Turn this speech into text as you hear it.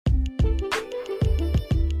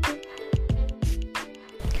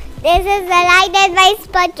This is the Light Advice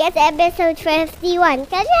Podcast episode 51.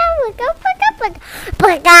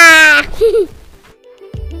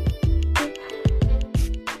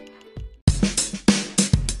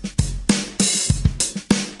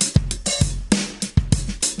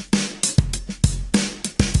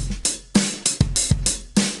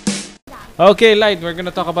 Okay, Light, we're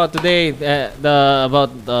gonna talk about today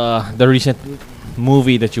the recent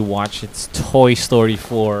movie that you watched. It's Toy Story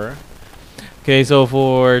 4. Okay, so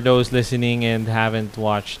for those listening and haven't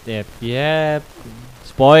watched it yet,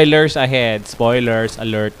 spoilers ahead. Spoilers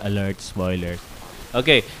alert, alert, spoilers.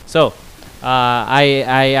 Okay, so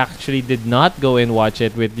I actually did not go and watch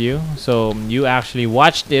it with you. So you actually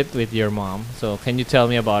watched it with your mom. So can you tell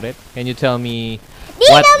me about it? Can you tell me Do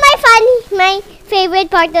you know my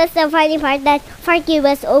favorite part was the funny part that Forky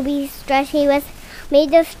was always stressed. He was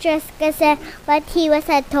made of stress but he was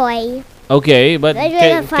a toy. Okay, but That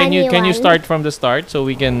was a can you funny one. start from the start so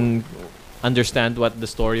we can understand what the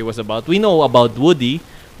story was about? We know about Woody,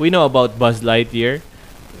 we know about Buzz Lightyear,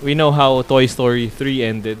 we know how Toy Story 3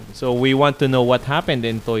 ended. So we want to know what happened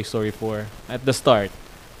in Toy Story 4 at the start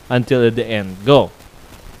until at the end. Go.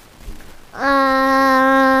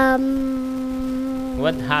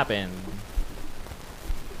 What happened?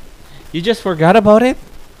 You just forgot about it?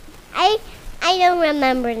 I don't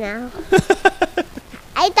remember now.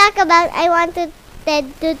 I wanted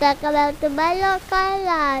to talk about the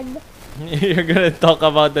Balokalad. You're gonna talk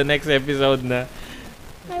about the next episode na.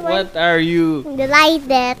 What are you? The light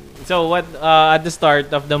that. So what at the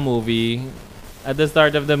start of the movie? At the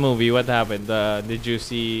start of the movie, what happened? Did you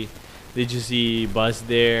see Buzz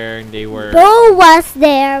there? They were Bo was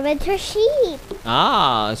there with her sheep.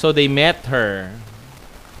 so they met her.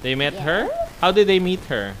 They met her? How did they meet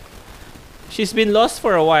her? She's been lost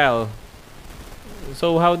for a while.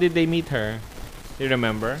 So how did they meet her? Do you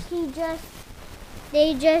remember?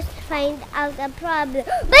 They just find out a problem.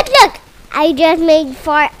 But look, I just made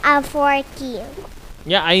a Forky.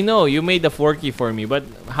 Yeah, I know you made the Forky for me, but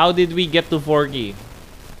how did we get to Forky?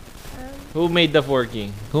 Who made the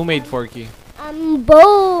Forky? Who made Forky?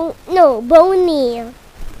 Bonnie.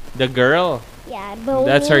 The girl. Yeah, Bonnie.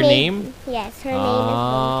 That's her name? Yes, her name is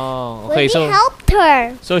Bonnie. Okay, But we helped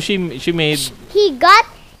her. so she made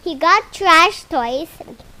He got trash toys,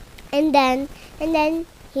 and then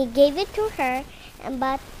he gave it to her, and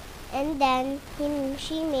then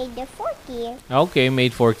she made the Forky.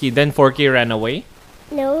 made Forky. Then Forky ran away.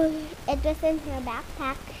 No, it was in her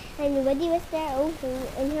backpack, and Woody was there also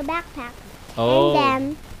in her backpack. Oh.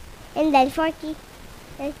 And then Forky,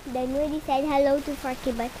 then Woody said hello to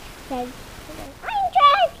Forky, but said, "I'm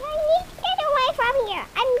trapped. I need to get away from here.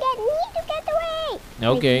 Need to get away."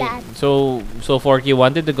 Okay. Like that. So Forky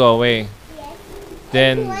wanted to go away. Yes.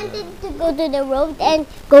 Then He wanted to go to the road and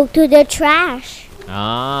go to the trash.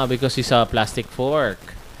 because he saw a plastic fork.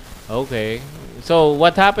 Okay. So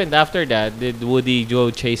what happened after that? Did Woody go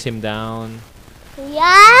chase him down?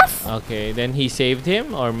 Yes. Okay. Then he saved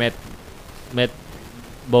him or met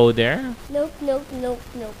Bo there? Nope.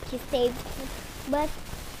 He saved him. But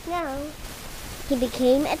now he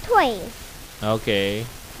became a toy. Okay.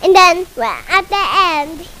 And then at the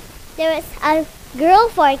end, there was a girl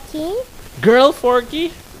Forky. Girl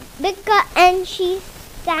Forky? And she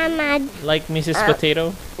stammered. Like Mrs.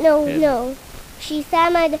 Potato? No. She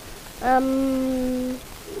stammered.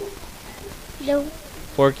 No.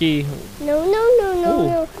 Forky.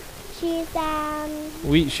 No. She's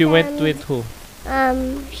She went with who?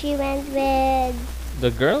 She went with. The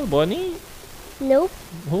girl, Bonnie? Nope.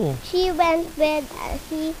 Who? She went with.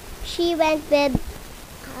 She went with.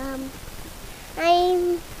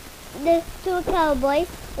 I'm the two cowboys.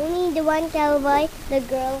 Only the one cowboy, the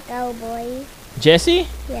girl cowboy. Jessie?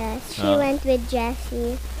 Yes, she Oh. went with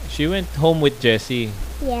Jessie. She went home with Jessie.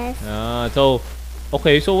 Yes.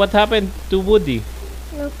 Okay, so what happened to Woody?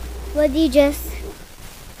 Woody just.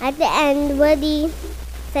 At the end, Woody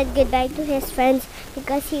said goodbye to his friends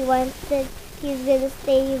because he's gonna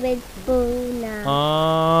stay with Bona.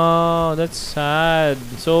 Oh, that's sad.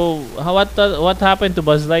 So, what happened to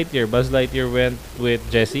Buzz Lightyear? Buzz Lightyear went with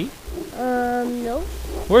Jessie? No.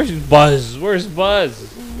 Where's Buzz? Buzz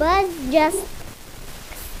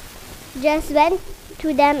just went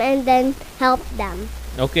to them and then helped them.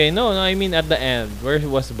 Okay, no, I mean at the end. Where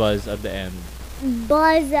was Buzz at the end?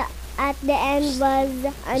 Buzz at the end was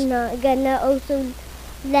gonna also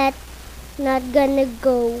not gonna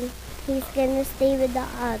go. He's gonna stay with the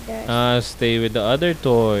others. Stay with the other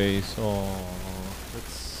toys. Oh,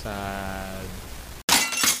 that's sad.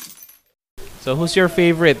 So who's your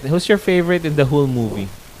favorite? Who's your favorite in the whole movie?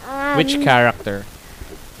 Which character?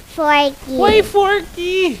 Forky. Why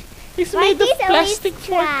Forky? It's made of Forky's always plastic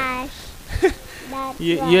fork. trash. That's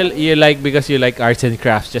You like because you like arts and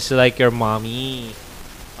crafts, just like your mommy.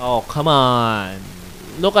 Oh, come on.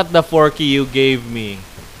 Look at the forky you gave me.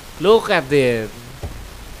 Look at it.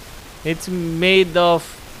 It's made of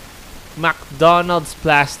McDonald's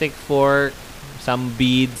plastic fork, some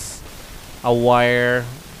beads, a wire,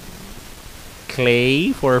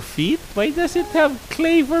 clay for feet. Why does it have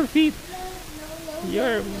clay for feet?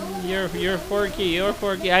 Your your forky.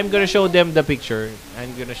 I'm gonna show them the picture.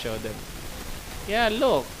 I'm gonna show them. Yeah,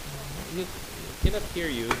 look. Look, cannot hear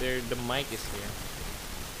you. There, the mic is here.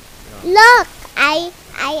 Look,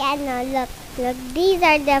 look, look. These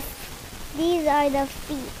are the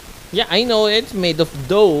feet. Yeah, I know it's made of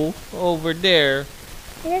dough over there.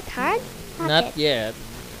 Is it hard? Not yet.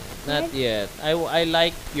 Not yet. I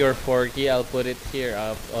like your forky. I'll put it here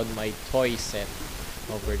up on my toy set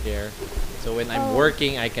over there. So when I'm Oh.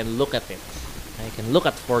 working, I can look at it. I can look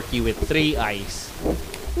at forky with 3 eyes.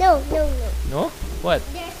 No, no, no. No? What?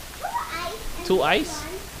 There's 2 eyes. 2 eyes?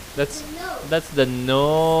 That's No. that's the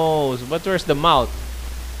nose. But where's the mouth?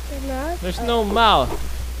 The mouth. There's no mouth.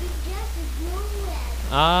 We just drew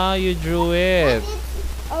it. Ah, you drew And it.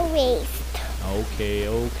 it's a waist. Okay,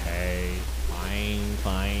 okay. Fine,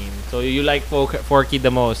 fine. So you like Forky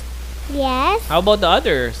the most. Yes. How about the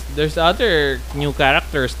others? There's other new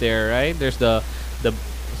characters there, right? There's the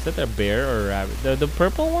is that a bear or a rabbit? The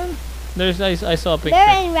purple one? I saw a picture. Bear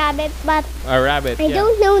and rabbit, but A rabbit. I yeah.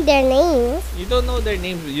 don't know their names. You don't know their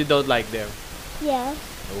names. You don't like them. Yeah.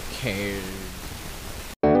 Okay.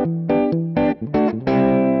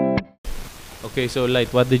 Okay, so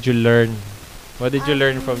Light, what did you learn? What did you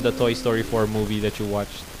learn from the Toy Story 4 movie that you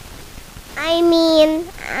watched? I mean,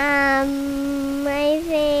 I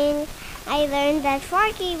think I learned that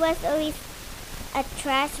Forky was always a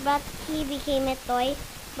trash, but he became a toy.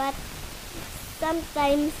 But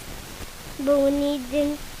sometimes Bonnie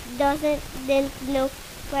didn't know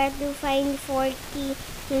where to find Forky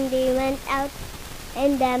when they went out,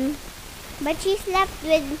 and but she slept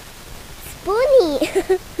with Spoonie.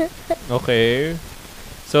 Okay.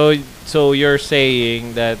 So you're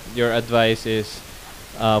saying that your advice is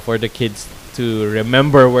for the kids to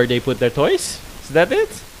remember where they put their toys? Is that it?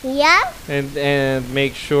 Yeah. And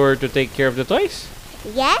make sure to take care of the toys?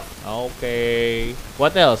 Yes. Okay.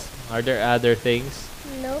 What else? Are there other things?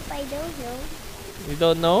 Nope. I don't know. You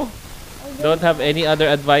don't know? I Don't have any other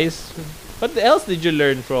advice? What else did you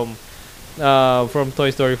learn from Toy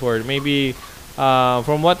Story 4? Maybe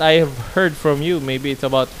from what I have heard from you, maybe it's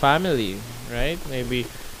about family, right? Maybe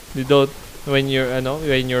you don't when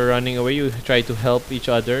you're running away, you try to help each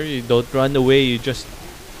other. You don't run away. You just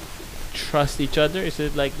trust each other. Is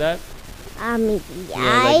it like that? Yeah, Yeah,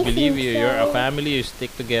 I like believe think you. so. You're a family. You stick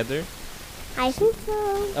together. I think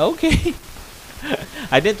so. Okay.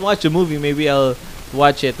 I didn't watch the movie. Maybe I'll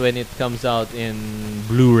watch it when it comes out in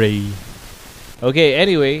Blu-ray. Okay,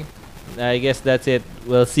 anyway, I guess that's it.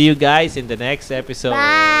 We'll see you guys in the next episode.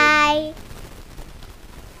 Bye.